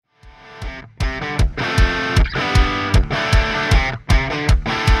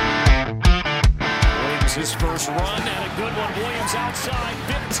his first run and a good one. Williams outside,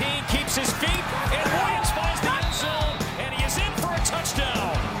 15, keeps his feet, and Williams finds the end zone, and he is in for a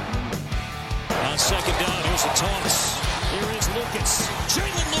touchdown. On second down, here's a toss. Here is Lucas.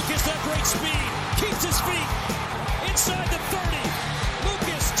 Jalen Lucas, that great speed, keeps his feet inside the 30.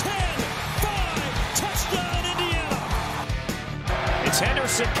 Lucas, 10, 5, touchdown, Indiana. It's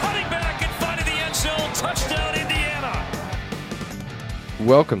Henderson cutting back and finding the end zone, touchdown, Indiana.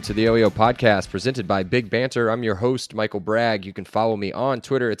 Welcome to the LEO podcast presented by Big Banter. I'm your host, Michael Bragg. You can follow me on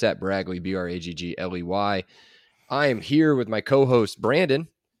Twitter. It's at Bragley, Braggley. I am here with my co-host, Brandon.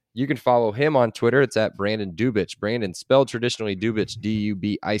 You can follow him on Twitter. It's at Brandon Dubich. Brandon, spelled traditionally Dubich,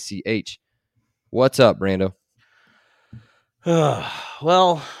 D-U-B-I-C-H. What's up, Brando?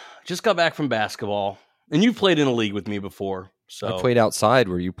 Well, just got back from basketball, and you've played in a league with me before. So I played outside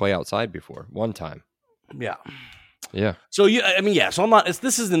where you play outside before, one time. Yeah. So So I'm not.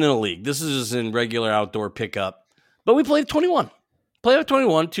 This isn't in a league. This is just in regular outdoor pickup. But we played 21. Played at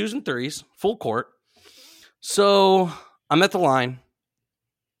 21, 2s and 3s, full court. So I'm at the line.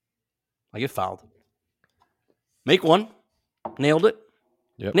 I get fouled. Make one. Nailed it.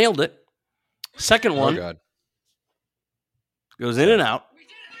 Yep. Nailed it. Second one. Oh, God. Goes in and out.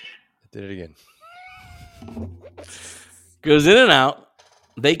 Did it again. Goes in and out.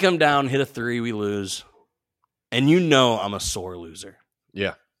 They come down, hit a 3, we lose. And you know I'm a sore loser.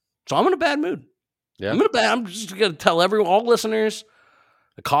 Yeah. So I'm in a bad mood. Yeah. I'm just going to tell all listeners,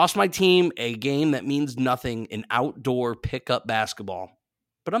 it cost my team a game that means nothing in outdoor pickup basketball.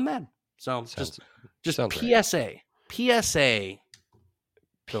 But I'm mad. So just PSA. Right. PSA.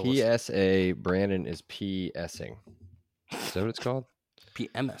 PSA. Brandon is PSing. Is that what it's called?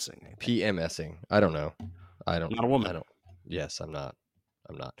 PMSing. PMSing. I don't know. Not a woman. Yes, I'm not.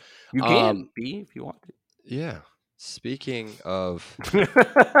 You can be if you want to. Yeah. Speaking of,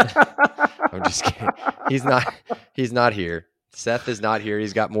 I'm just kidding. He's not here. Seth is not here.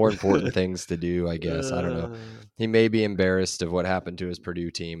 He's got more important things to do, I guess. I don't know. He may be embarrassed of what happened to his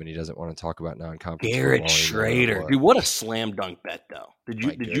Purdue team, and he doesn't want to talk about non-conference. Garrett Schrader, dude, what a slam dunk bet, though. Did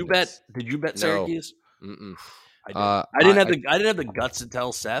you bet Syracuse? No. I didn't have the guts to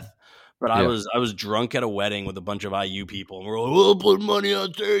tell Seth. But yeah. I was drunk at a wedding with a bunch of IU people, and we're like, we'll put money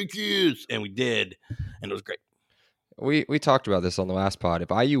on Syracuse. And we did, and it was great. We talked about this on the last pod.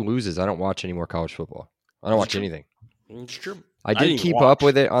 If IU loses, I don't watch any more college football. I don't watch anything. It's true. I did keep up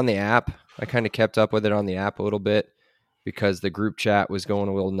with it on the app. I kind of kept up with it on the app a little bit because the group chat was going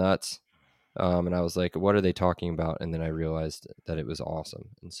a little nuts. And I was like, what are they talking about? And then I realized that it was awesome.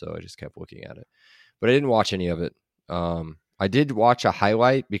 And so I just kept looking at it. But I didn't watch any of it. I did watch a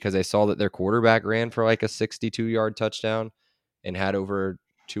highlight because I saw that their quarterback ran for like a 62-yard touchdown and had over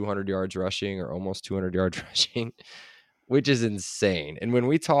 200 yards rushing or almost 200 yards rushing, which is insane. And when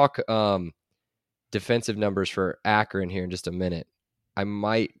we talk defensive numbers for Akron here in just a minute, I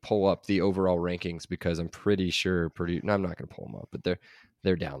might pull up the overall rankings because I'm pretty sure Purdue. No, I'm not going to pull them up, but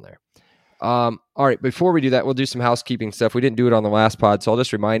they're down there. All right, before we do that, we'll do some housekeeping stuff. We didn't do it on the last pod, so I'll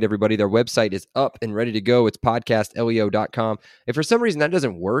just remind everybody their website is up and ready to go. It's podcastleo.com. If for some reason that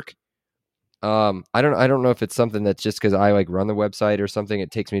doesn't work, I don't know if it's something that's just because I like run the website or something.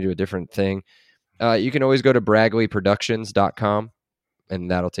 It takes me to a different thing. You can always go to bragleyproductions.com, and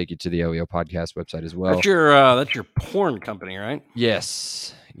that'll take you to the LEO podcast website as well. That's your porn company, right?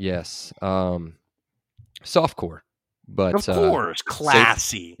 Yes. Softcore. But of course,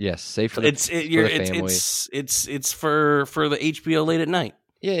 classy. Safe for the family. It's for the HBO late at night.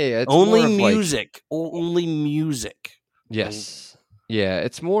 Yeah. It's only music. Only music. Yes. Yeah.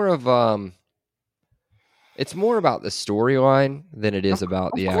 It's more of it's more about the storyline than it is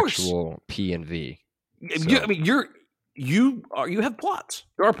about the actual P and V. So. You have plots.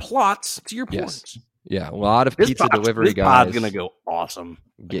 There are plots to your porns. Yes. Yeah, a lot of pizza delivery guys. This pod's gonna go awesome.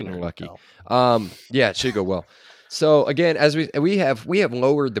 Getting lucky. Yeah, it should go well. So again, as we have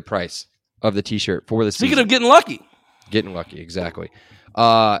lowered the price of the T-shirt for the season. Speaking of getting lucky, exactly.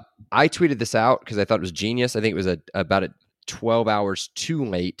 I tweeted this out because I thought it was genius. I think it was about 12 hours too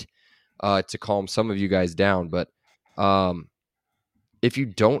late to calm some of you guys down. But if you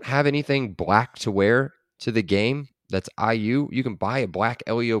don't have anything black to wear to the game, that's IU, you can buy a black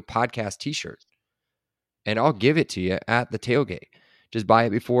LEO podcast T-shirt, and I'll give it to you at the tailgate. Just buy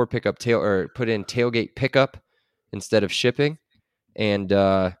it before put in tailgate pickup instead of shipping, and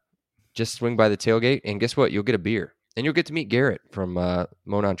just swing by the tailgate, and guess what? You'll get a beer, and you'll get to meet Garrett from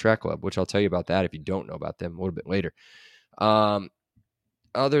Monon Track Club, which I'll tell you about that if you don't know about them a little bit later.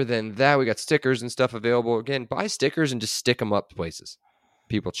 Other than that, we got stickers and stuff available. Again, buy stickers and just stick them up places.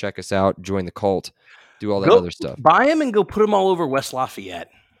 People check us out, join the cult, do all that other stuff. Buy them and go put them all over West Lafayette.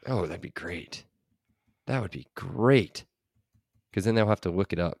 Oh, that'd be great. That would be great. Because then they'll have to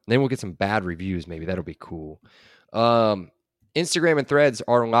look it up. Then we'll get some bad reviews. Maybe that'll be cool. Instagram and Threads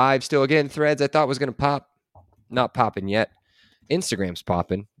are live still. Again, Threads I thought was going to pop. Not popping yet. Instagram's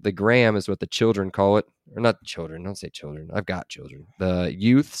popping. The gram is what the children call it. Or not children. Don't say children. I've got children. The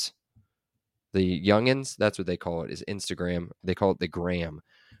youths, the youngins, that's what they call it, is Instagram. They call it the gram.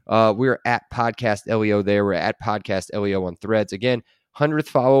 We're at Podcast LEO there. We're at Podcast LEO on Threads. Again, 100th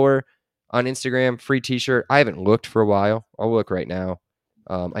follower on Instagram, free t-shirt. I haven't looked for a while. I'll look right now.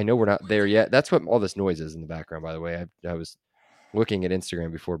 I know we're not there yet. That's what all this noise is in the background, by the way. I was looking at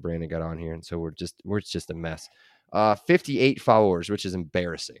Instagram before Brandon got on here, and so we're just a mess. 58 followers, which is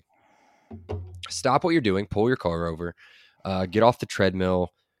embarrassing. Stop what you're doing, pull your car over, get off the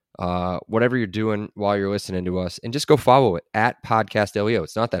treadmill, whatever you're doing while you're listening to us, and just go follow it at Podcast LEO.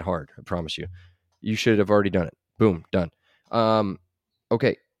 It's not that hard, I promise you. You should have already done it. Boom, done.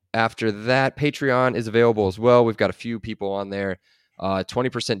 Okay. After that, Patreon is available as well. We've got a few people on there.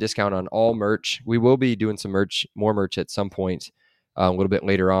 20% discount on all merch. We will be doing some merch, more merch at some point, a little bit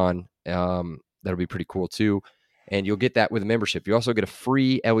later on. That'll be pretty cool too. And you'll get that with a membership. You also get a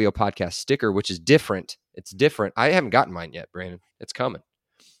free LEO podcast sticker, which is different. It's different. I haven't gotten mine yet, Brandon. It's coming.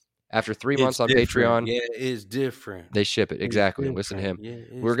 After 3 months on Patreon. Yeah, it's different. They ship it. Exactly. Listen to him. Yeah,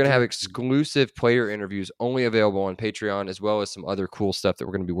 we're going to have exclusive player interviews only available on Patreon, as well as some other cool stuff that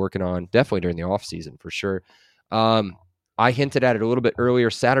we're going to be working on, definitely during the off season for sure. I hinted at it a little bit earlier.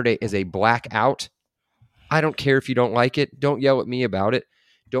 Saturday is a blackout. I don't care if you don't like it. Don't yell at me about it.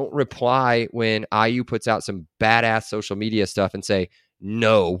 Don't reply when IU puts out some badass social media stuff and say,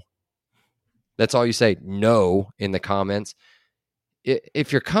 no. That's all you say, no, in the comments.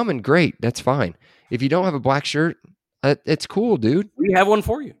 If you're coming, great. That's fine. If you don't have a black shirt, it's cool, dude. We have one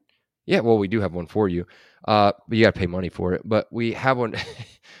for you. Yeah, well, we do have one for you. But you got to pay money for it. But we have one.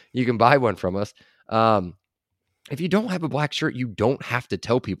 You can buy one from us. If you don't have a black shirt, you don't have to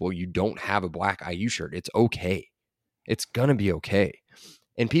tell people you don't have a black IU shirt. It's okay. It's going to be okay.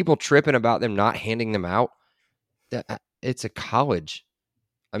 And people tripping about them not handing them out, it's a college.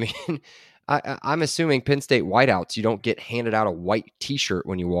 I mean, I'm assuming Penn State whiteouts, you don't get handed out a white T-shirt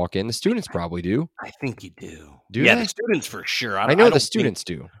when you walk in. The students probably do. I think you do. Do yeah, they? The students for sure. I know the students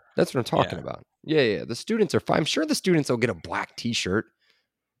do. That's what I'm talking about. Yeah. The students are fine. I'm sure the students will get a black T-shirt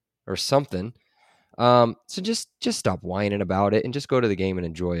or something. So just stop whining about it and just go to the game and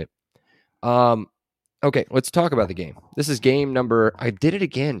enjoy it. Okay, let's talk about the game. This is game number. I did it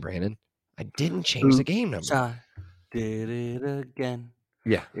again, Brandon. I didn't change the game number. I did it again.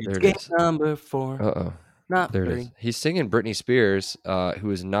 Yeah, it's there it game is. Number 4. Uh-oh. Not there 3. It is. He's singing Britney Spears, who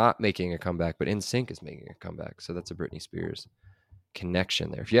is not making a comeback, but NSYNC is making a comeback. So that's a Britney Spears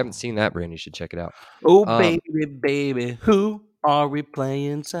connection there. If you haven't seen that, Brandon, you should check it out. Oh, baby, who are we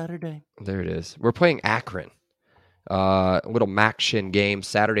playing Saturday? There it is. We're playing Akron. A little Maction game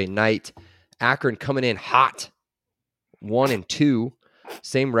Saturday night. Akron coming in hot, 1-2,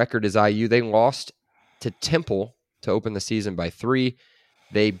 same record as IU. They lost to Temple to open the season by 3.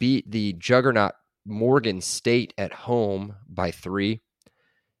 They beat the juggernaut Morgan State at home by 3.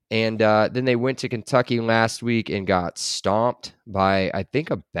 And then they went to Kentucky last week and got stomped by, I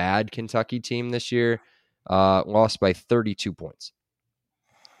think, a bad Kentucky team this year. Lost by 32 points.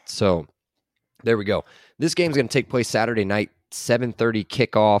 So there we go. This game's going to take place Saturday night. 7:30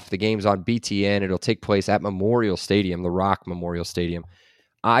 kickoff. The game's on BTN. It'll take place at Memorial Stadium, the Rock Memorial Stadium.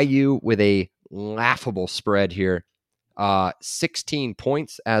 IU with a laughable spread here. 16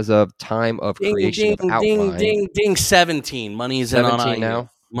 points as of time of creation of outline. Ding, 17. Money's in on IU. Now?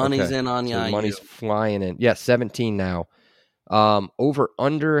 Money's in on so IU. Money's flying in. Yeah, 17 now. Over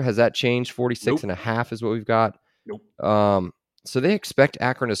under, has that changed? 46.5 is what we've got. Nope. So they expect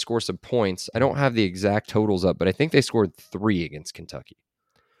Akron to score some points. I don't have the exact totals up, but I think they scored 3 against Kentucky.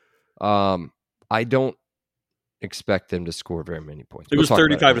 I don't expect them to score very many points. It was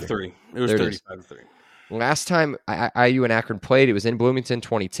 35-3. It was 35-3. Last time IU and Akron played, it was in Bloomington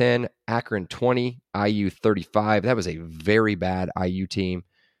 2010. Akron 20, IU 35. That was a very bad IU team.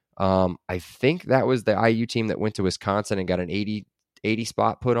 I think that was the IU team that went to Wisconsin and got an 80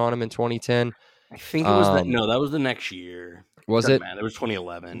 spot put on them in 2010. I think it was that. No, that was the next year. Was it? It was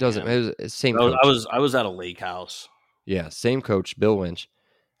 2011. Doesn't. Yeah. It was same. I was at a lake house. Yeah, same coach, Bill Lynch.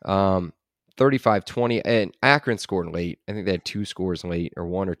 35-20, and Akron scored late. I think they had 2 scores late, or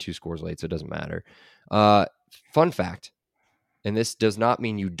 1 or 2 scores late, so it doesn't matter. Fun fact, and this does not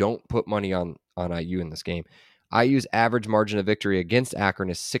mean you don't put money on IU in this game. IU's average margin of victory against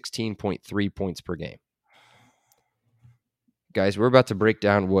Akron is 16.3 points per game. Guys, we're about to break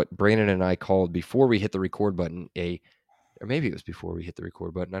down what Brandon and I called before we hit the record button, or maybe it was before we hit the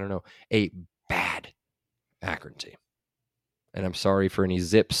record button, I don't know, a bad Akron team. And I'm sorry for any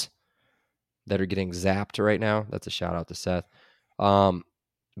Zips that are getting zapped right now. That's a shout out to Seth.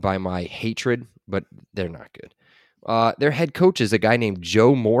 By my hatred, but they're not good. Their head coach is a guy named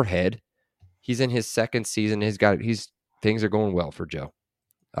Joe Moorhead. He's in his second season. Things are going well for Joe.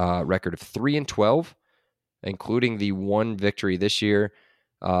 Record of 3-12, including the one victory this year.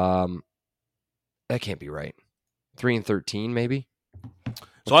 That can't be right. 3-13, maybe.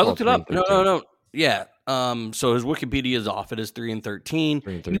 So I looked it up. No. Yeah. So his Wikipedia is off. It is 3-13.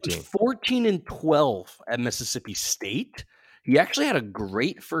 3-13. He was 14-12 at Mississippi State. He actually had a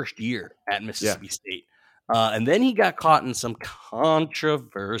great first year at Mississippi State. And then he got caught in some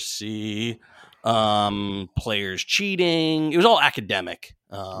controversy, players cheating. It was all academic.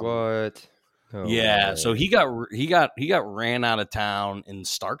 What? Oh, yeah. man. So he got ran out of town in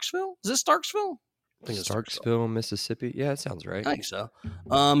Starksville. Is it Starksville? I think it's Starksville, Mississippi. Yeah, it sounds right. I think so. He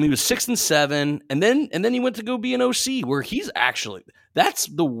was 6-7, and then he went to go be an OC, where he's actually, that's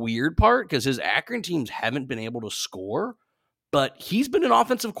the weird part, because his Akron teams haven't been able to score, but he's been an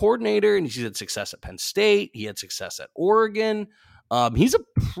offensive coordinator, and he's had success at Penn State. He had success at Oregon. He's a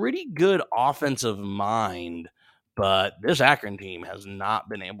pretty good offensive mind, but this Akron team has not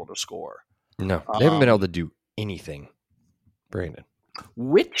been able to score. No, they haven't been able to do anything. Brandon,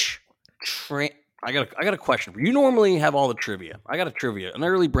 I got a question for you. You normally have all the trivia. I got a trivia, an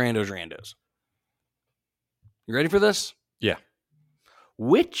early Brando's Randos. You ready for this? Yeah.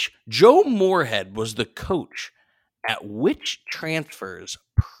 Which Joe Moorhead was the coach at which transfer's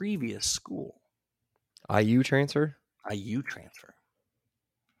previous school? IU transfer? IU transfer.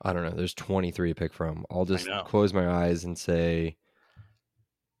 I don't know. There's 23 to pick from. I'll just close my eyes and say...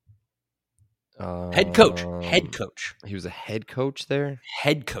 Head coach. He was a head coach there?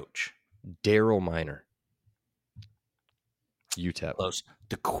 Head coach. Daryl Minor. UTEP. Close.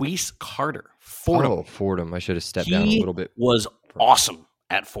 DeQuise Carter. Fordham. Oh, Fordham. I should have stepped down a little bit. Was awesome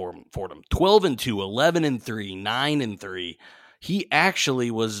at Fordham. 12-2, 11-3, 9-3. He actually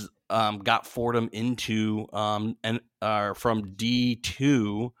was got Fordham into from D2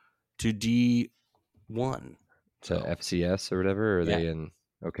 to D1. To FCS or whatever? Or are they in?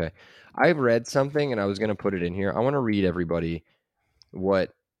 Okay. I've read something and I was going to put it in here. I want to read everybody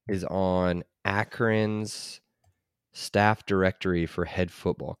what is on Akron's staff directory for head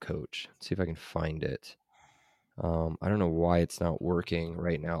football coach. Let's see if I can find it. I don't know why it's not working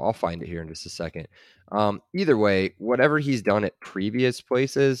right now. I'll find it here in just a second. Either way, whatever he's done at previous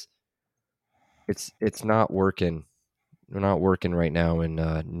places, it's not working. We're not working right now in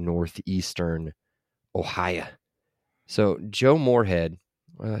northeastern Ohio. So Joe Moorhead,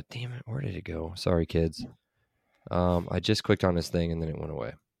 damn it, where did it go? Sorry, kids. I just clicked on this thing and then it went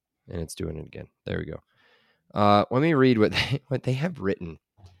away, and it's doing it again. There we go. Let me read what they have written.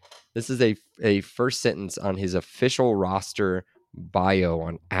 This is a first sentence on his official roster bio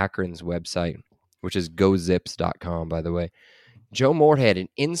on Akron's website, which is gozips.com, by the way. Joe Moorhead, an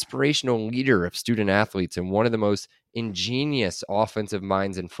inspirational leader of student athletes and one of the most ingenious offensive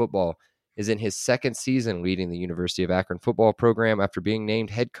minds in football, is in his second season leading the University of Akron football program after being named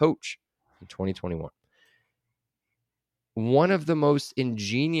head coach in 2021. One of the most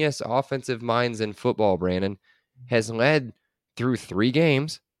ingenious offensive minds in football, Brandon, has led through 3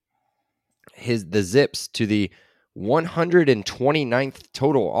 games the Zips to the 129th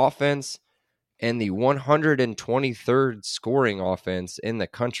total offense and the 123rd scoring offense in the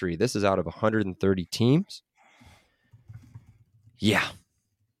country. This is out of 130 teams. Yeah.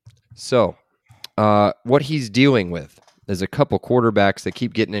 So, what he's dealing with is a couple quarterbacks that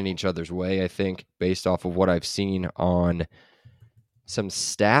keep getting in each other's way, I think, based off of what I've seen on some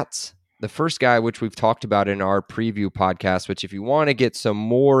stats. The first guy, which we've talked about in our preview podcast, which if you want to get some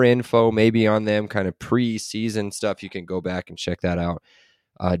more info maybe on them, kind of pre-season stuff, you can go back and check that out.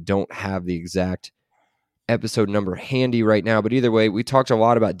 Don't have the exact episode number handy right now, but either way, we talked a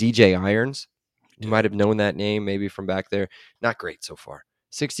lot about DJ Irons. You might have known that name maybe from back there. Not great so far.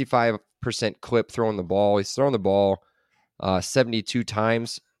 65% clip throwing the ball. He's thrown the ball 72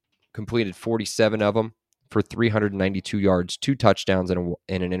 times, completed 47 of them for 392 yards, 2 touchdowns and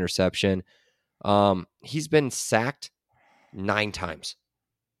an interception. He's been sacked 9 times.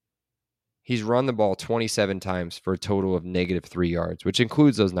 He's run the ball 27 times for a total of -3 yards, which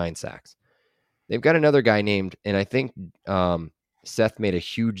includes those 9 sacks. They've got another guy named, and I think Seth made a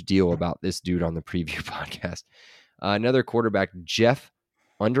huge deal about this dude on the preview podcast. Another quarterback, Jeff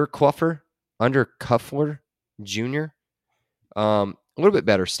Undercuffler Jr. A little bit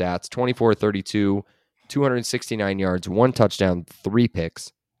better stats, 24-32, 269 yards, 1 touchdown, 3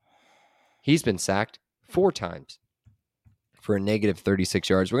 picks. He's been sacked 4 times for a -36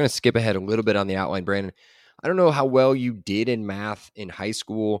 yards. We're going to skip ahead a little bit on the outline, Brandon. I don't know how well you did in math in high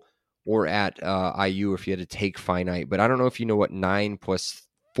school or at IU if you had to take finite, but I don't know if you know what 9 plus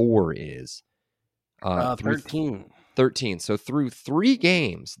 4 is. 13. 13. So through 3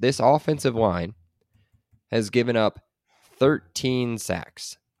 games, this offensive line has given up 13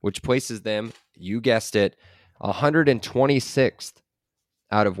 sacks, which places them, you guessed it, 126th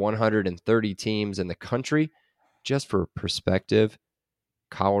out of 130 teams in the country. Just for perspective,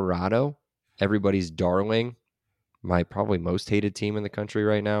 Colorado, everybody's darling, my probably most hated team in the country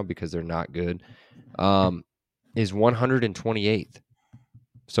right now because they're not good, is 128th.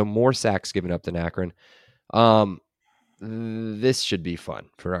 So more sacks given up than Akron. This should be fun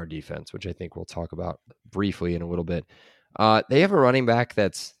for our defense, which I think we'll talk about briefly in a little bit. They have a running back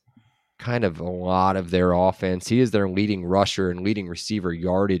that's kind of a lot of their offense. He is their leading rusher and leading receiver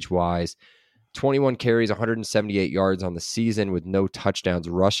yardage-wise. 21 carries, 178 yards on the season with no touchdowns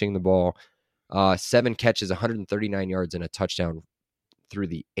rushing the ball. 7 catches, 139 yards, and a touchdown through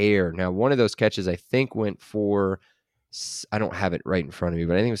the air. Now, one of those catches I think went for, I don't have it right in front of me,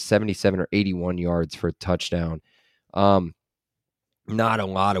 but I think it was 77 or 81 yards for a touchdown. Not a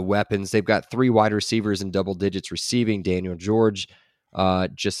lot of weapons. They've got 3 wide receivers in double digits receiving: Daniel George,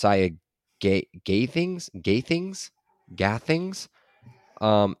 Josiah Gathings,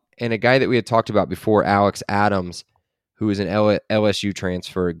 and a guy that we had talked about before, Alex Adams, who is an LSU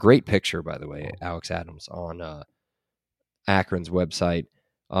transfer. Great picture, by the way, Alex Adams on Akron's website.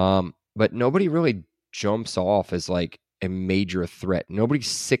 But nobody really jumps off as like a major threat. Nobody's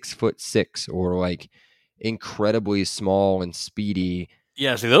 6'6" or like incredibly small and speedy.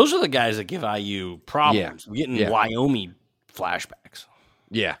 Yeah, see, those are the guys that give IU problems. We're getting Wyoming flashbacks.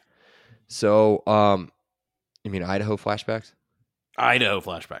 Yeah. So, you mean Idaho flashbacks? Idaho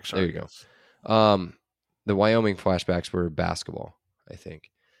flashbacks. Sorry. There you go. The Wyoming flashbacks were basketball, I think.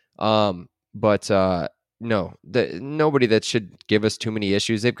 But no, nobody that should give us too many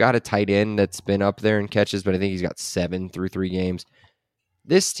issues. They've got a tight end that's been up there in catches, but I think he's got 7 through 3 games.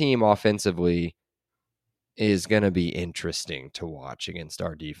 This team offensively is going to be interesting to watch against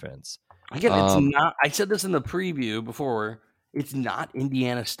our defense. Again, it's not. I said this in the preview before. It's not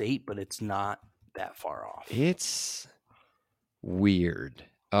Indiana State, but it's not that far off. It's weird.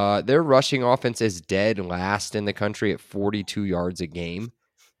 Their rushing offense is dead last in the country at 42 yards a game.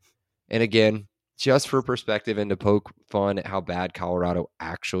 And again, just for perspective and to poke fun at how bad Colorado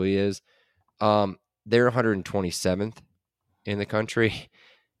actually is, they're 127th in the country,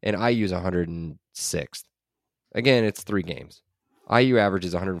 and IU's 106th. Again, it's 3 games. IU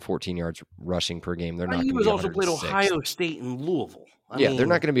averages 114 yards rushing per game. They're not going to be 106th. also played Ohio State and Louisville. I mean, they're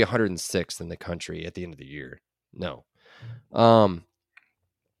not going to be 106th in the country at the end of the year. No.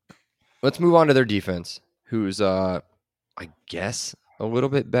 Let's move on to their defense, who's, I guess, a little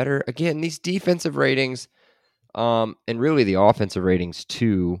bit better. Again, these defensive ratings, and really the offensive ratings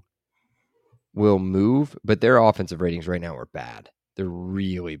too, will move, but their offensive ratings right now are bad. They're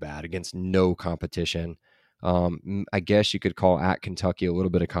really bad against no competition. I guess you could call at Kentucky a little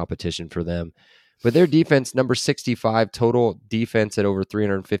bit of competition for them. But their defense, number 65 total defense at over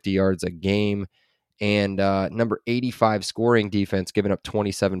 350 yards a game, and number 85 scoring defense, giving up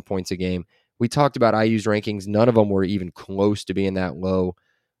 27 points a game. We talked about IU's rankings. None of them were even close to being that low.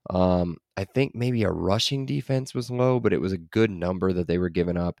 I think maybe a rushing defense was low, but it was a good number that they were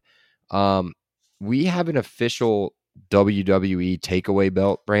giving up. We have an official WWE takeaway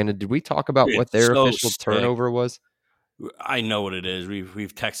belt. Brandon, did we talk about what their official turnover was? I know what it is.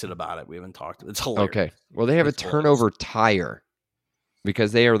 We've texted about it. We haven't talked. It's hilarious. Okay. Well, they have a turnover tire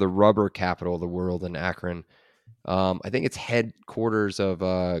because they are the rubber capital of the world in Akron. I think it's headquarters of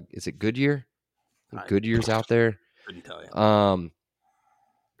is it Goodyear? Goodyear's out there. Couldn't tell you.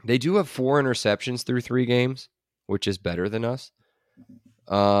 They do have 4 interceptions through 3 games, which is better than us.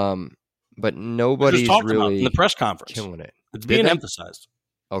 But nobody's really in the press conference killing it. It's being emphasized.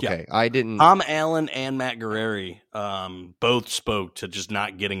 Okay, yeah. I didn't. Tom Allen and Matt Guerreri both spoke to just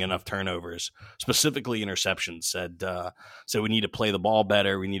not getting enough turnovers, specifically interceptions. Said we need to play the ball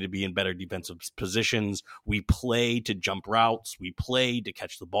better. We need to be in better defensive positions. We play to jump routes. We play to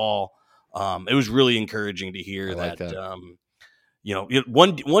catch the ball. It was really encouraging to hear that.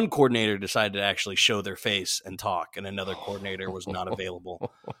 One coordinator decided to actually show their face and talk, and another coordinator was not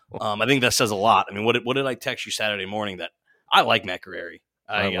available. I think that says a lot. I mean, what did I text you Saturday morning? That I like Matt Guerreri.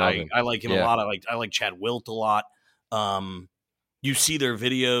 I like him a lot. I like Chad Wilt a lot. You see their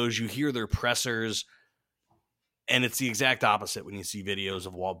videos, you hear their pressers, and it's the exact opposite when you see videos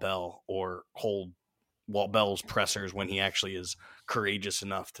of Walt Bell or hold Walt Bell's pressers when he actually is courageous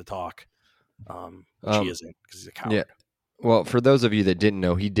enough to talk, which he isn't because he's a coward. Yeah. Well, for those of you that didn't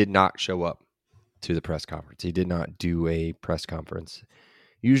know, he did not show up to the press conference. He did not do a press conference.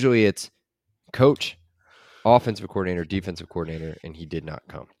 Usually it's coach, offensive coordinator, defensive coordinator, and he did not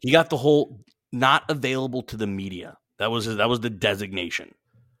come. He got the whole not available to the media. That was the designation,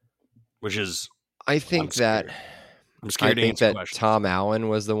 which is I think that I'm scared to answer questions. Tom Allen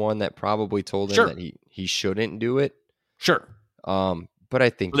was the one that probably told him that he shouldn't do it. Sure. But I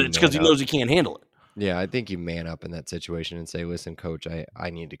think it's because he knows he can't handle it. Yeah, I think you man up in that situation and say, listen, coach, I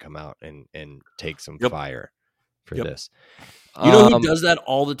need to come out and take some fire for this. You know who does that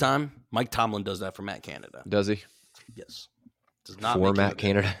all the time? Mike Tomlin does that for Matt Canada. Does he? Yes. Does not for Matt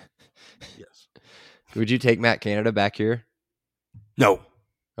Canada? Yes. Would you take Matt Canada back here? No.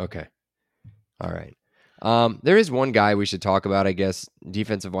 Okay. All right. There is one guy we should talk about, I guess,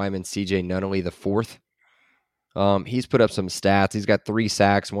 defensive lineman CJ Nunnally the fourth. He's put up some stats. He's got 3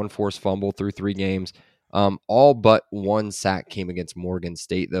 sacks, 1 forced fumble through 3 games. All but 1 sack came against Morgan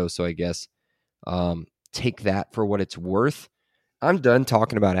State, though, so I guess take that for what it's worth. I'm done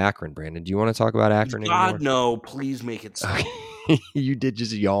talking about Akron, Brandon. Do you want to talk about Akron anymore? God, no. Please make it stop. You did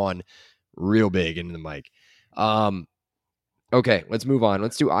just yawn real big into the mic. Okay, let's move on.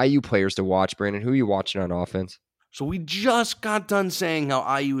 Let's do IU players to watch, Brandon. Who are you watching on offense? So we just got done saying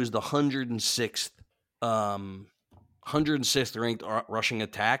how IU is the 106th ranked rushing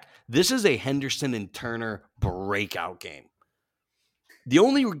attack. This is a Henderson and Turner breakout game. The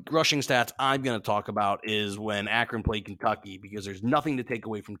only rushing stats I'm going to talk about is when Akron played Kentucky, because there's nothing to take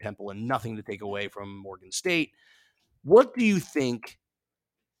away from Temple and nothing to take away from Morgan State. What do you think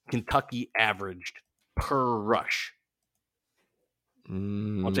Kentucky averaged per rush?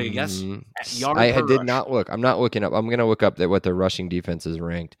 I'll take a guess. I did not look. I'm not looking up. I'm going to look up what the rushing defense is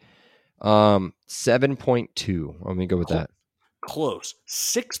ranked. 7.2. Let me go with that. Close.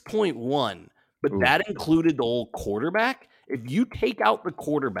 6.1. But that included the whole quarterback. If you take out the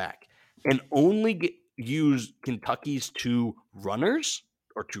quarterback and only use Kentucky's 2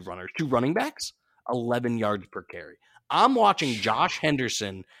 running backs, 11 yards per carry. I'm watching Josh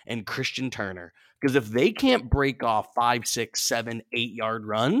Henderson and Christian Turner, because if they can't break off 5, 6, 7, 8-yard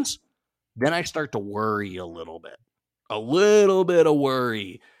runs, then I start to worry a little bit of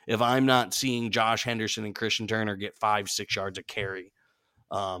worry if I'm not seeing Josh Henderson and Christian Turner get 5, 6 yards a carry.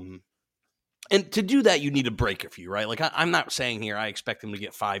 And to do that, you need to break a few, right? Like, I'm not saying here I expect them to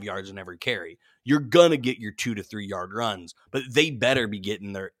get 5 yards in every carry. You're going to get your 2 to 3 yard runs, but they better be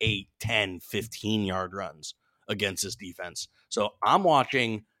getting their 8, 10, 15-yard runs against this defense. So I'm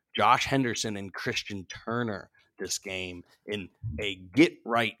watching Josh Henderson and Christian Turner this game in a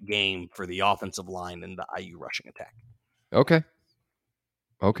get-right game for the offensive line and the IU rushing attack. Okay.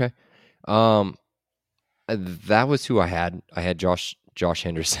 That was who I had. I had Josh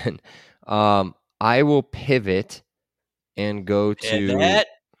Henderson. I will pivot and go to.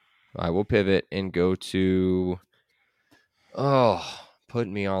 Put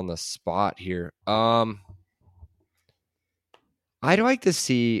me on the spot here. I'd like to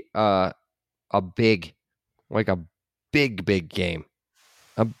see a big game,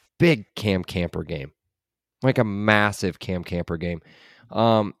 a big Cam Camper game, like a massive Cam Camper game.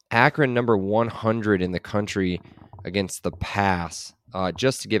 Akron number 100 in the country against the pass.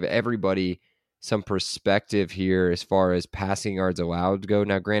 Just to give everybody some perspective here as far as passing yards allowed go.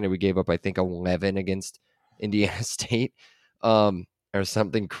 Now, granted, we gave up, I think, 11 against Indiana State, or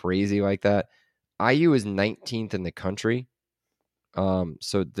something crazy like that. IU is 19th in the country.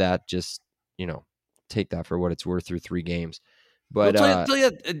 So that just, take that for what it's worth through 3 games. But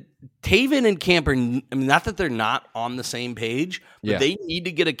Taven and Camper, I mean, not that they're not on the same page, but they need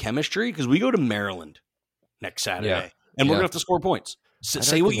to get a chemistry, because we go to Maryland next Saturday, and we're going to have to score points.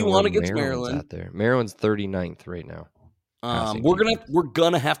 Say what you want against Maryland. Maryland's 39th right now. We're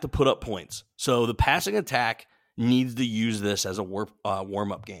gonna have to put up points. So the passing attack needs to use this as a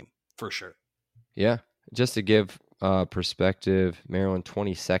warm up game for sure. Yeah, just to give perspective, Maryland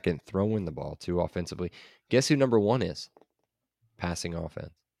 22nd throwing the ball too offensively. Guess who number 1 is? Passing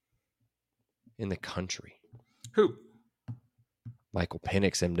offense in the country. Who? Michael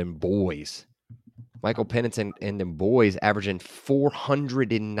Penix and them boys. Michael Penix and them boys averaging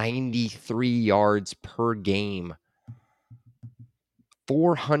 493 yards per game.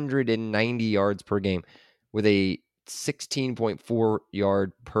 490 yards per game with a 16.4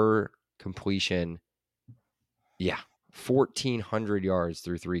 yard per completion. Yeah, 1,400 yards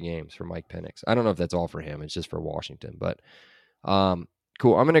through 3 games for Mike Penix. I don't know if that's all for him. It's just for Washington, but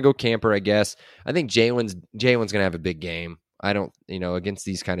cool. I'm going to go Camper, I guess. I think Jalen's going to have a big game. I don't, against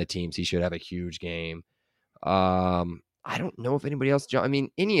these kind of teams, he should have a huge game. I don't know if anybody else, I mean,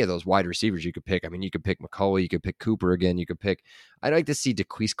 any of those wide receivers you could pick. I mean, you could pick McCullough, you could pick Cooper again, I'd like to see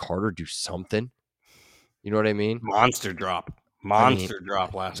DeQuise Carter do something You know what I mean? Monster drop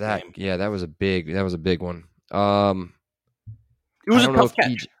last game. Yeah, that was a big one. It was I a don't know tough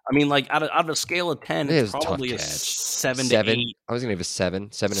if catch. I mean, like out of a scale of 10, it it's was a tough probably a catch. 7 to 7. 8. I was gonna give a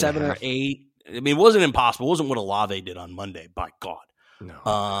 7 7 and a or half. 8. I mean, it wasn't impossible. It wasn't what Olave did on Monday, by God.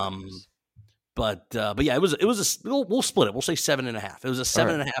 No. But yeah, it was we'll split it. We'll say 7.5. It was a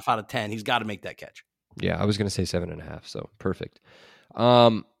 7.5 out of 10. He's got to make that catch. Yeah, I was gonna say 7.5. So perfect.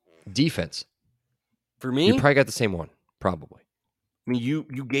 Defense. For me, you probably got the same one. Probably. I mean,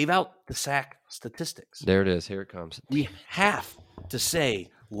 you gave out the sack statistics. There it is. Here it comes. We have to say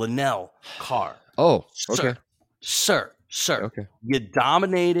Linnell Carr. Oh, okay. Sir. Okay. You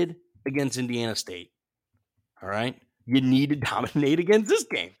dominated against Indiana State. All right. You need to dominate against this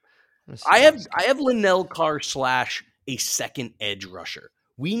game. I have Linnell Carr / a second edge rusher.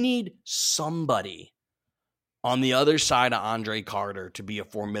 We need somebody on the other side of Andre Carter to be a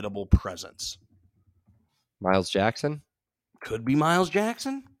formidable presence. Miles Jackson? Could be Miles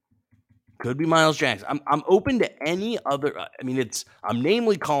Jackson. I'm open to any other. I mean, I'm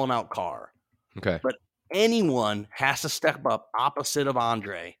namely calling out Carr. Okay. But anyone has to step up opposite of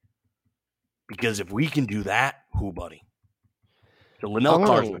Andre, because if we can do that, who, buddy? So Linnell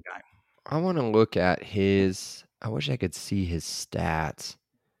Carr's the guy. I want to look at his. I wish I could see his stats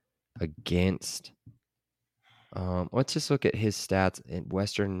against. Let's just look at his stats in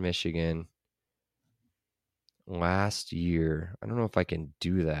Western Michigan last year. I don't know if I can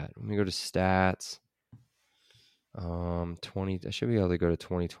do that. Let me go to stats. 20. I should be able to go to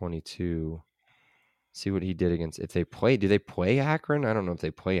 2022. See what he did against. If they play, do they play Akron? I don't know if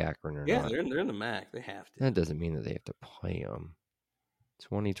they play Akron or not. Yeah, they're in the MAC. They have to. That doesn't mean that they have to play them.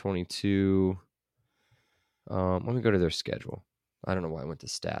 2022. Let me go to their schedule. I don't know why I went to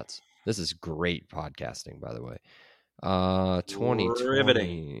stats. This is great podcasting, by the way. 2022.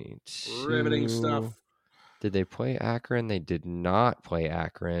 Riveting stuff. Did they play Akron? They did not play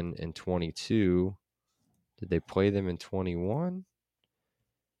Akron in 22. Did they play them in 21?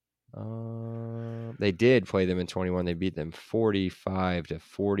 They did play them in 21. They beat them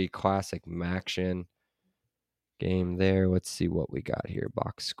 45-40. Classic Maction game there. Let's see what we got here.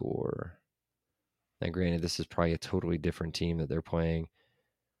 Box score. Now, granted, this is probably a totally different team that they're playing.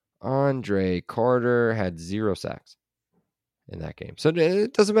 Andre Carter had 0 sacks in that game. So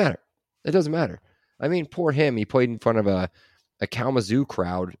it doesn't matter. It doesn't matter. I mean, poor him. He played in front of a Kalamazoo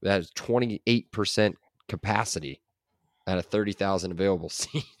crowd that has 28% capacity out of 30,000 available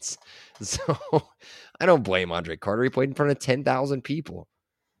seats. So I don't blame Andre Carter. He played in front of 10,000 people.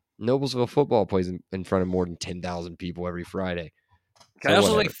 Noblesville football plays in front of more than 10,000 people every Friday. Can I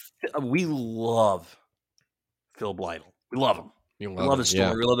also say, we love Phil Blytle. We love him. We love his story.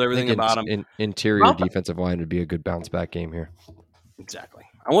 Yeah. We love everything about him. Interior defensive line would be a good bounce back game here. Exactly.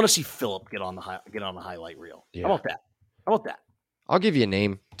 I want to see Phillip get on the highlight reel. Yeah. How about that? I'll give you a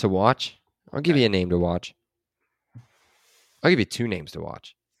name to watch. I'll give you 2 names to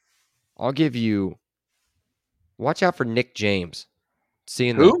watch. Watch out for Nick James.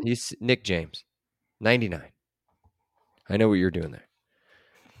 He's Nick James, 99. I know what you're doing there.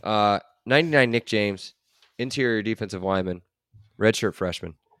 99 Nick James, interior defensive lineman, redshirt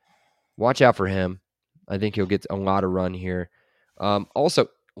freshman. Watch out for him. I think he'll get a lot of run here. Also,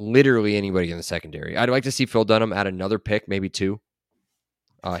 literally anybody in the secondary. I'd like to see Phil Dunham add another pick, maybe 2.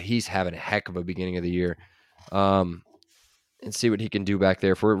 He's having a heck of a beginning of the year. And see what he can do back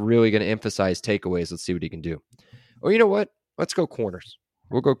there. If we're really going to emphasize takeaways, let's see what he can do. Oh, you know what? Let's go corners.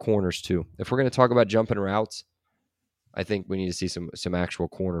 We'll go corners too. If we're going to talk about jumping routes, I think we need to see some actual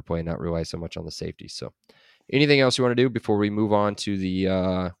corner play, not rely so much on the safety. So anything else you want to do before we move on to the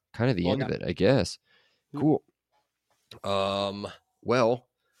kind of the end of it, I guess? Cool. Well,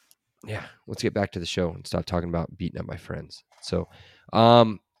 yeah, let's get back to the show and stop talking about beating up my friends. So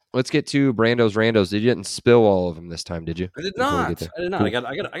let's get to Brando's Randos. You didn't spill all of them this time, did you? I did not. Cool. I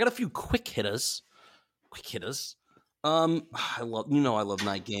got a few quick hitters. I love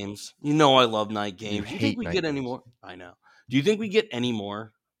night games. Do you think we get any more? I know. Do you think we get any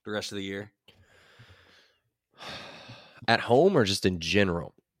more the rest of the year? At home or just in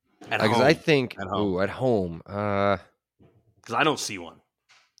general? Because I think at home. Because I don't see one.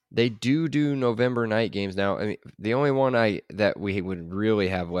 They do November night games now. I mean, the only one that we would really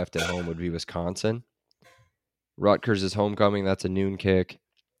have left at home would be Wisconsin. Rutgers is homecoming. That's a noon kick.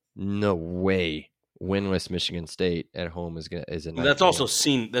 No way. Winless Michigan State at home is a night. That's also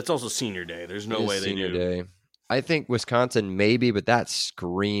senior day. There's no way they do. Senior day. I think Wisconsin maybe, but that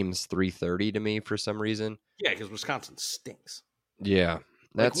screams 3:30 to me for some reason. Yeah, because Wisconsin stinks. Yeah,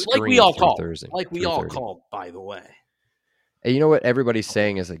 like we all called. Like we all called, by the way. And you know what everybody's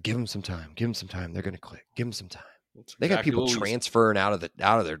saying is like, give them some time. Give them some time. They're going to click. Give them some time. That's They got exactly people what we- transferring out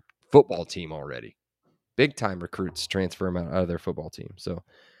of their football team already. Big time recruits transfer them out of their football team. So,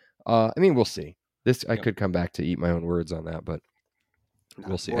 I mean, we'll see. I could come back to eat my own words on that, but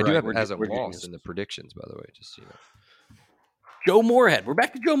we'll see. I do have it as a loss in the predictions, by the way, just so you know. Joe Moorhead. We're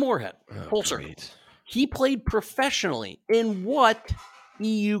back to Joe Moorhead. Oh, Full circle. He played professionally in what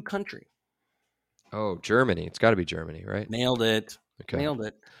EU country? Oh, Germany. It's got to be Germany, right? Nailed it. Okay. Nailed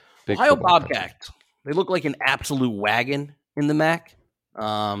it. Big Ohio football Bobcats. They look like an absolute wagon in the MAC.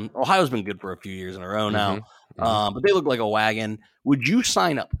 Ohio's been good for a few years in a row now, but they look like a wagon. Would you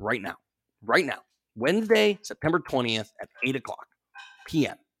sign up right now, Wednesday, September 20th at 8:00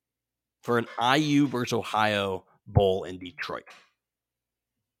 p.m. for an IU versus Ohio bowl in Detroit?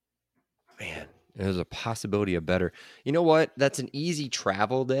 Man, there's a possibility of better. You know what? That's an easy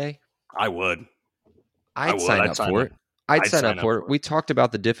travel day. I would. I'd sign up for it. I'd sign up for it. We talked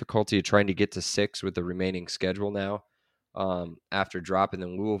about the difficulty of trying to get to 6 with the remaining schedule now. After dropping the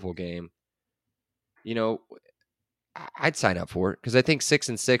Louisville game, you know, I'd sign up for it because I think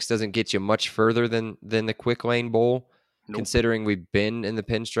 6-6 doesn't get you much further than the Quick Lane Bowl. Nope. Considering we've been in the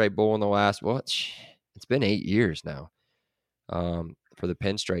Pinstripe Bowl in the last it's been 8 years now. For the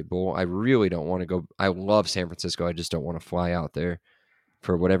Pinstripe Bowl, I really don't want to go. I love San Francisco. I just don't want to fly out there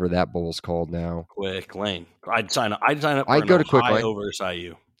for whatever that bowl's called now. Quick Lane. I'd sign up. I'd go to Quick Lane over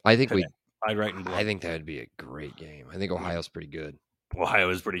IU. I think I'd write in blood. I think that would be a great game. I think Ohio's pretty good. Ohio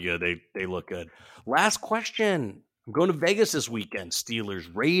is pretty good. They look good. Last question. I'm going to Vegas this weekend. Steelers,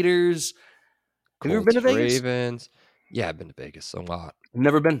 Raiders. Have you ever been to Vegas? Ravens. Yeah, I've been to Vegas a lot.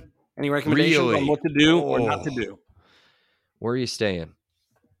 Never been. Any recommendations on what to do or not to do? Where are you staying?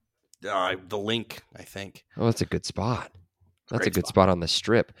 The Link, I think. Oh, that's a good spot. That's a good spot on the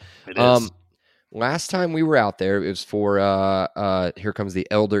Strip. It is. Last time we were out there, it was for Here Comes the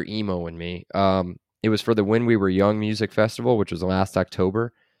Elder Emo in Me. It was for the When We Were Young Music Festival, which was last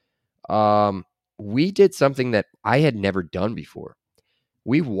October. We did something that I had never done before.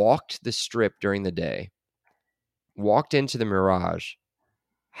 We walked the Strip during the day, walked into the Mirage,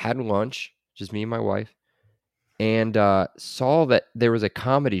 had lunch, just me and my wife, and saw that there was a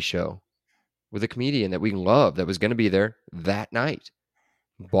comedy show with a comedian that we love that was going to be there that night.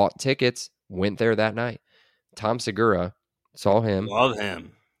 Bought tickets, went there that night. Tom Segura, saw him. Love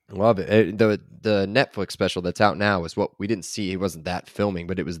him. Love it. The Netflix special that's out now is what we didn't see. It wasn't that filming,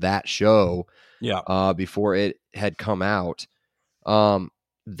 but it was that show. Yeah. Before it had come out.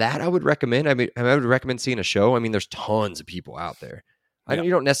 That I would recommend. I mean, I would recommend seeing a show. I mean, there's tons of people out there. You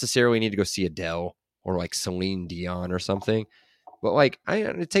don't necessarily need to go see Adele or like Celine Dion or something, but like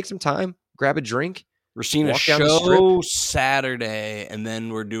take some time, grab a drink. We're seeing a show Saturday, and then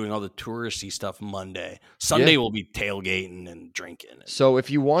we're doing all the touristy stuff Monday. Sunday we'll be tailgating and drinking. So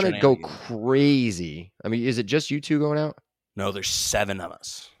if you want to go crazy, I mean, is it just you two going out? No, there's 7 of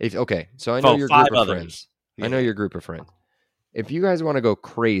us. So I know your group of friends. Yeah. I know your group of friends. If you guys want to go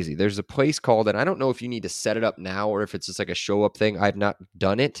crazy, there's a place called, and I don't know if you need to set it up now or if it's just like a show up thing. I've not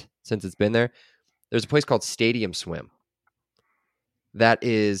done it since it's been there. There's a place called Stadium Swim. That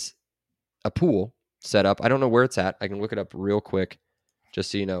is a pool set up. I don't know where it's at. I can look it up real quick,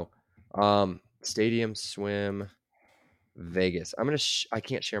 just so you know. Stadium Swim Vegas. I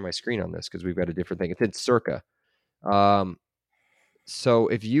can't share my screen on this because we've got a different thing. It's in Circa. So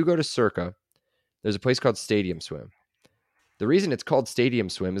if you go to Circa, there's a place called Stadium Swim. The reason it's called Stadium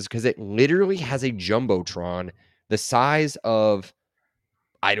Swim is because it literally has a jumbotron the size of,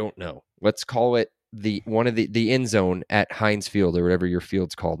 I don't know, let's call it the end zone at Heinz Field or whatever your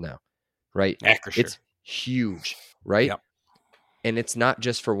field's called now, right? Acrisure. It's huge, right? Yep. And it's not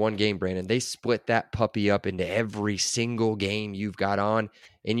just for one game, Brandon. They split that puppy up into every single game you've got on,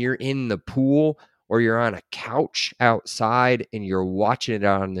 and you're in the pool or you're on a couch outside and you're watching it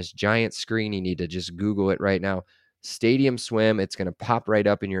on this giant screen. You need to just Google it right now. Stadium Swim. It's going to pop right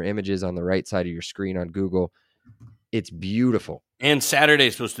up in your images on the right side of your screen on Google. It's beautiful. And Saturday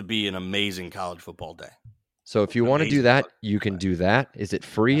is supposed to be an amazing college football day. So if you want to do that, you can do that. Is it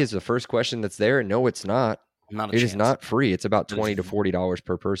free? Is the first question that's there? No, it's not. It is not free. It's about $20 to $40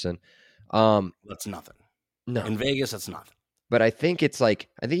 per person. That's nothing. No. In Vegas, that's nothing. But I think you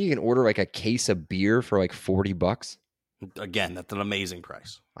can order like a case of beer for like $40. Again, that's an amazing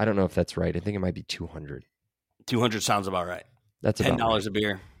price. I don't know if that's right. I think it might be $200. 200 sounds about right. That's $10 about right. a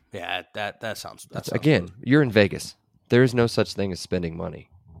beer. Yeah, that sounds. Again, you're in Vegas. There is no such thing as spending money.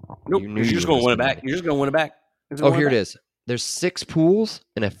 Nope. You're just going to win it back. You're just going to win it back. Here it is. There's 6 pools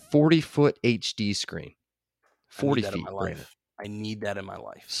and a 40-foot HD screen. 40 feet. I need that in my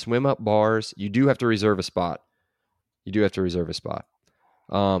life. Swim up bars. You do have to reserve a spot. You do have to reserve a spot.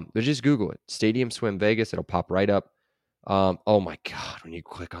 But just Google it. Stadium Swim Vegas. It'll pop right up. Oh my God, when you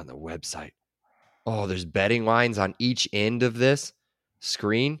click on the website, there's betting lines on each end of this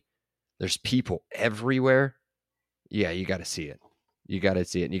screen. There's people everywhere. Yeah, you got to see it. You got to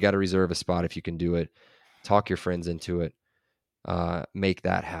see it. And you got to reserve a spot if you can do it. Talk your friends into it. Make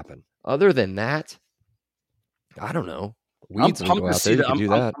that happen. Other than that, I don't know. Weeds will go out there. You can do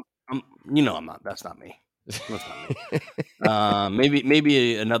that. I'm not. That's not me. That's not me.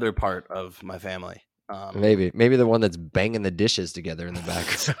 Maybe another part of my family. Maybe the one that's banging the dishes together in the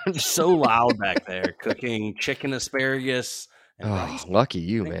background. So loud back there, cooking chicken asparagus. And rice. Lucky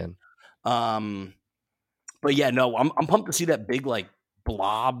you, man. But yeah, no, I'm pumped to see that big like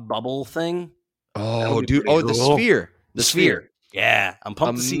blob bubble thing. Oh, dude! Oh, the sphere. The sphere. Yeah, I'm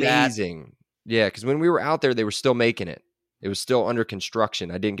pumped to see that. Amazing. Yeah, because when we were out there, they were still making it. It was still under construction.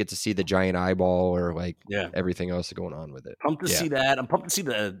 I didn't get to see the giant eyeball or everything else going on with it. Pumped to see that. I'm pumped to see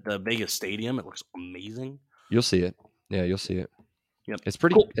the Vegas stadium. It looks amazing. You'll see it. Yeah, you'll see it. Yep. It's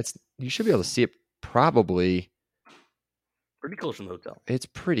pretty. Cool. You should be able to see it probably. Pretty close from the hotel. It's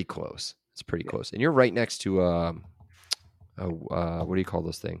pretty close. It's pretty close, and you're right next to what do you call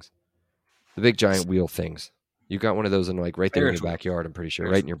those things? The big giant wheel things. You got one of those in right there in your backyard. I'm pretty sure,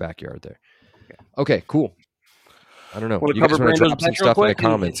 right in your backyard there. Okay, cool. I don't know. You guys want to drop some stuff in the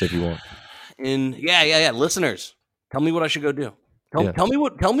comments if you want. Yeah. Listeners, tell me what I should go do. Tell me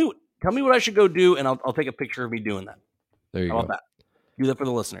what I should go do, and I'll take a picture of me doing that. There you go. How about that? Do that for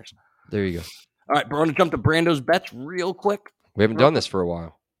the listeners. There you go. All right, we're going to jump to Brando's bets real quick. We haven't done this for a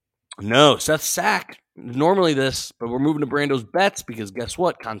while. No, Seth Sack. Normally this, but we're moving to Brando's bets because guess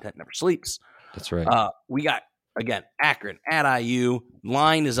what? Content never sleeps. That's right. We got, again, Akron at IU.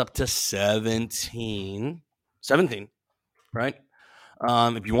 Line is up to 17. 17, right?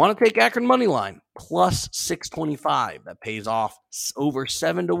 If you want to take Akron money line, plus 625. That pays off over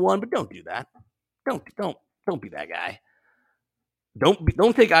 7-1, but don't do that. Don't be that guy.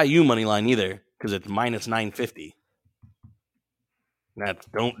 Don't take IU money line either because it's minus 950.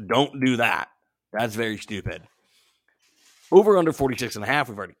 Don't do that. That's very stupid. Over under 46.5.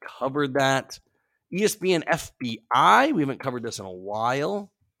 We've already covered that. ESPN FBI. We haven't covered this in a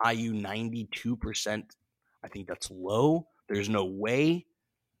while. IU 92%. I think that's low. There's no way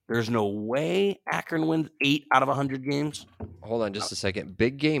Akron wins 8 out of 100 games. Hold on just a second.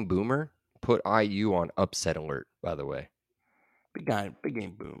 Big Game Boomer put IU on upset alert, by the way. Big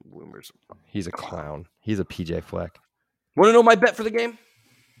Game Boomer's. He's a clown. He's a PJ Fleck. Want to know my bet for the game?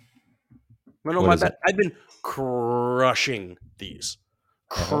 Want to know What my is bet? it? I've been crushing these.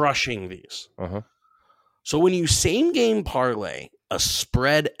 Uh-huh. So when you same game parlay a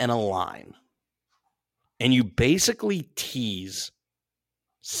spread and a line, and you basically tease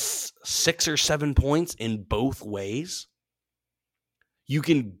 6 or 7 points in both ways, you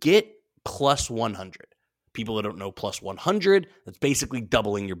can get plus 100. People that don't know plus 100, that's basically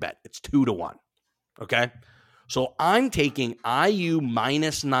doubling your bet. It's 2-1. Okay? So I'm taking IU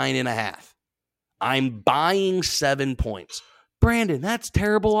minus 9.5. I'm buying 7 points. Brandon, that's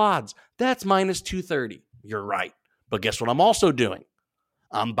terrible odds. That's minus 230. You're right. But guess what I'm also doing?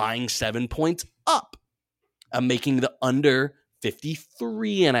 I'm buying 7 points up. I'm making the under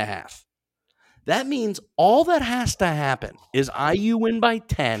 53.5. That means all that has to happen is IU win by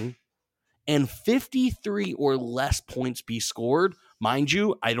 10 and 53 or less points be scored. Mind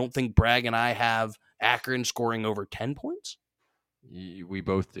you, I don't think Bragg and I have Akron scoring over 10 points. We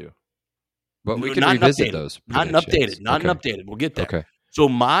both do. But we can revisit those. Not an updated. We'll get there. Okay. So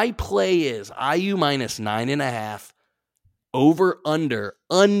my play is IU minus 9.5 over under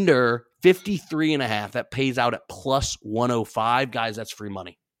 53.5. That pays out at plus 105. Guys, that's free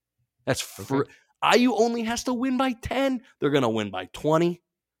money. That's free. Okay. IU only has to win by 10. They're going to win by 20.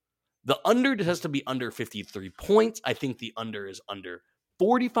 The under has to be under 53 points. I think the under is under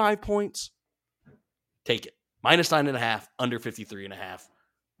 45 points. Take it. Minus 9.5, under 53.5.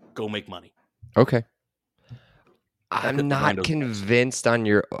 Go make money. Okay. I'm not convinced on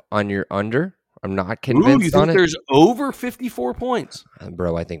your under. I'm not convinced on it. There's over 54 points.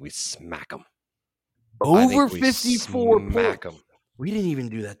 Bro, I think we smack them. Over 54 points. We didn't even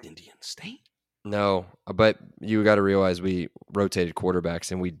do that to Indiana State. No, but you got to realize we rotated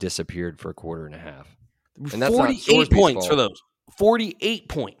quarterbacks and we disappeared for a quarter and a half. And that's 48 points for those. 48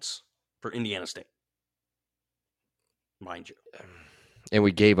 points for Indiana State. Mind you. And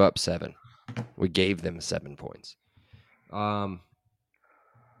we gave up 7. We gave them 7 points. I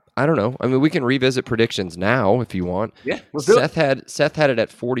don't know. I mean, we can revisit predictions now if you want. Yeah, let's do it. Seth had it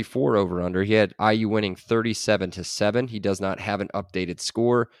at 44 over under. He had IU winning 37-7. He does not have an updated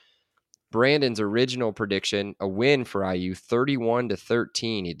score. Brandon's original prediction, a win for IU,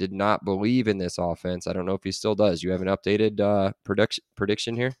 31-13. He did not believe in this offense. I don't know if he still does. You have an updated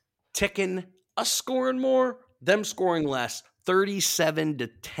prediction here? Ticking, us scoring more, them scoring less.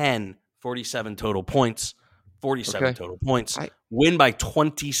 37-10, 47 total points. 47 total points. Win by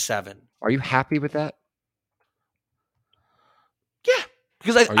 27. Are you happy with that? Yeah,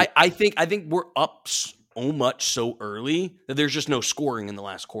 because I think we're up so much so early that there's just no scoring in the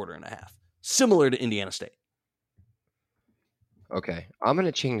last quarter and a half. Similar to Indiana State. Okay, I'm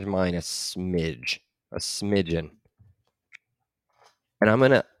gonna change mine a smidgen, and I'm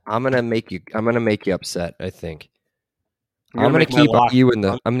gonna make you upset. I think I'm gonna keep IU in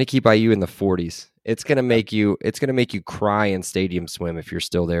the 40s. It's gonna make you cry in Stadium Swim if you're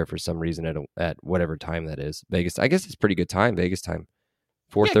still there for some reason at whatever time that is. Vegas, I guess it's pretty good time. Vegas time,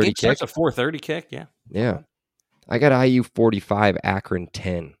 4:30 kick. Starts a 4:30 kick. Yeah. I got IU 45, Akron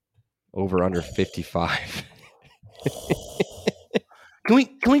 10, over under 55. Can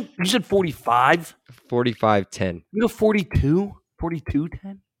we? You said 45? 45-10. You go 42?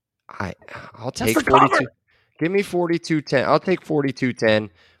 42-10? I'll take 42. Give me 42-10. I'll take 42-10,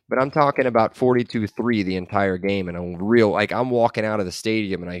 but I'm talking about 42-3 the entire game, and I'm walking out of the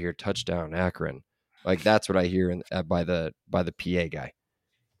stadium and I hear touchdown Akron. Like that's what I hear by the PA guy.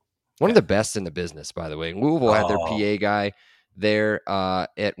 One of the best in the business, by the way. Louisville had their PA guy there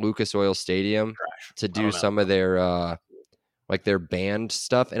at Lucas Oil Stadium to do some of their their band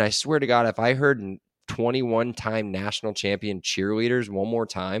stuff. And I swear to God, if I heard 21-time national champion cheerleaders one more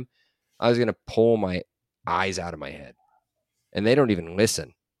time, I was going to pull my eyes out of my head. And they don't even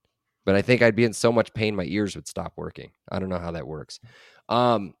listen. But I think I'd be in so much pain, my ears would stop working. I don't know how that works.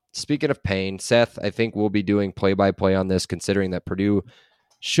 Speaking of pain, Seth, I think we'll be doing play-by-play on this, considering that Purdue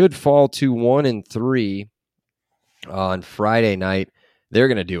should fall to 1-3 on Friday night. They're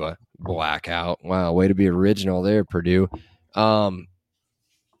going to do a blackout. Wow, way to be original there, Purdue.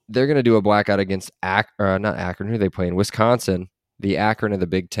 They're going to do a blackout against not Akron. Who are they playing? Wisconsin, the Akron of the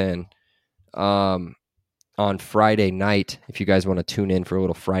Big Ten, on Friday night. If you guys want to tune in for a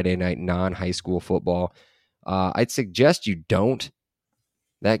little Friday night non-high school football, I'd suggest you don't.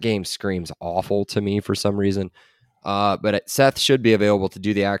 That game screams awful to me for some reason. But Seth should be available to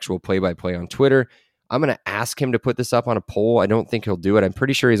do the actual play-by-play on Twitter. I'm going to ask him to put this up on a poll. I don't think he'll do it. I'm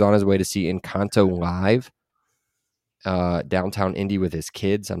pretty sure he's on his way to see Encanto live downtown Indy with his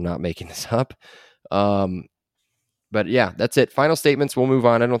kids. I'm not making this up. But yeah, that's it. Final statements. We'll move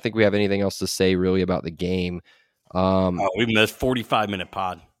on. I don't think we have anything else to say really about the game. We've missed 45-minute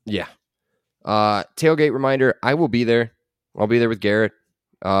pod. Yeah. Tailgate reminder, I will be there. I'll be there with Garrett.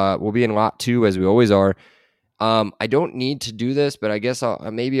 We'll be in lot 2 as we always are. I don't need to do this, but I guess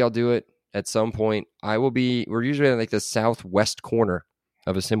maybe I'll do it at some point. We're usually in the southwest corner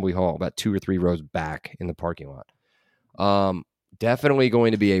of Assembly Hall, about 2 or 3 rows back in the parking lot. Definitely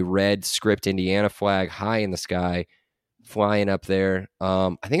going to be a red script Indiana flag high in the sky flying up there.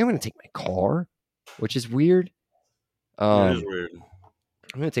 I think I'm going to take my car, which is weird. It is weird.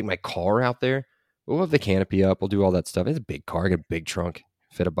 I'm going to take my car out there. We'll have the canopy up. We'll do all that stuff. It's a big car. I got a big trunk.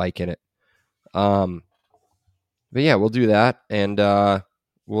 Fit a bike in it. But yeah, we'll do that, and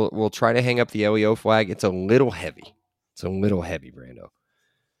we'll try to hang up the LEO flag. It's a little heavy. Brando.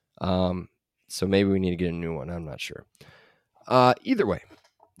 So maybe we need to get a new one. I'm not sure. Either way,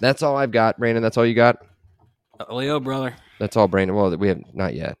 that's all I've got, Brandon. That's all you got? LEO, brother. That's all, Brandon. Well, we have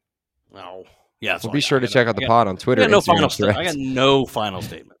not yet. No. Yeah, well, be sure to check out the pod on Twitter. I got no final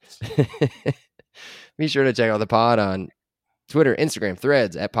statements. Be sure to check out the pod on Twitter, Instagram,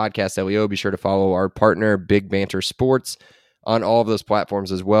 Threads at Podcast LEO. Be sure to follow our partner, Big Banter Sports, on all of those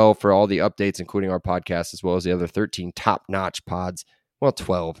platforms as well for all the updates, including our podcast, as well as the other 13 top-notch pods. Well,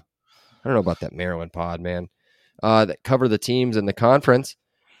 12. I don't know about that Maryland pod, man. That cover the teams in the conference.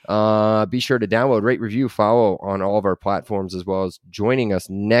 Be sure to download, rate, review, follow on all of our platforms, as well as joining us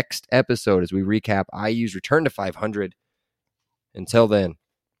next episode as we recap IU's return to 500. Until then,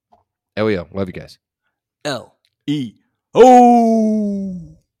 LEO, love you guys. LEO.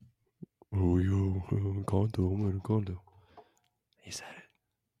 Oh, yo, condo. He said it.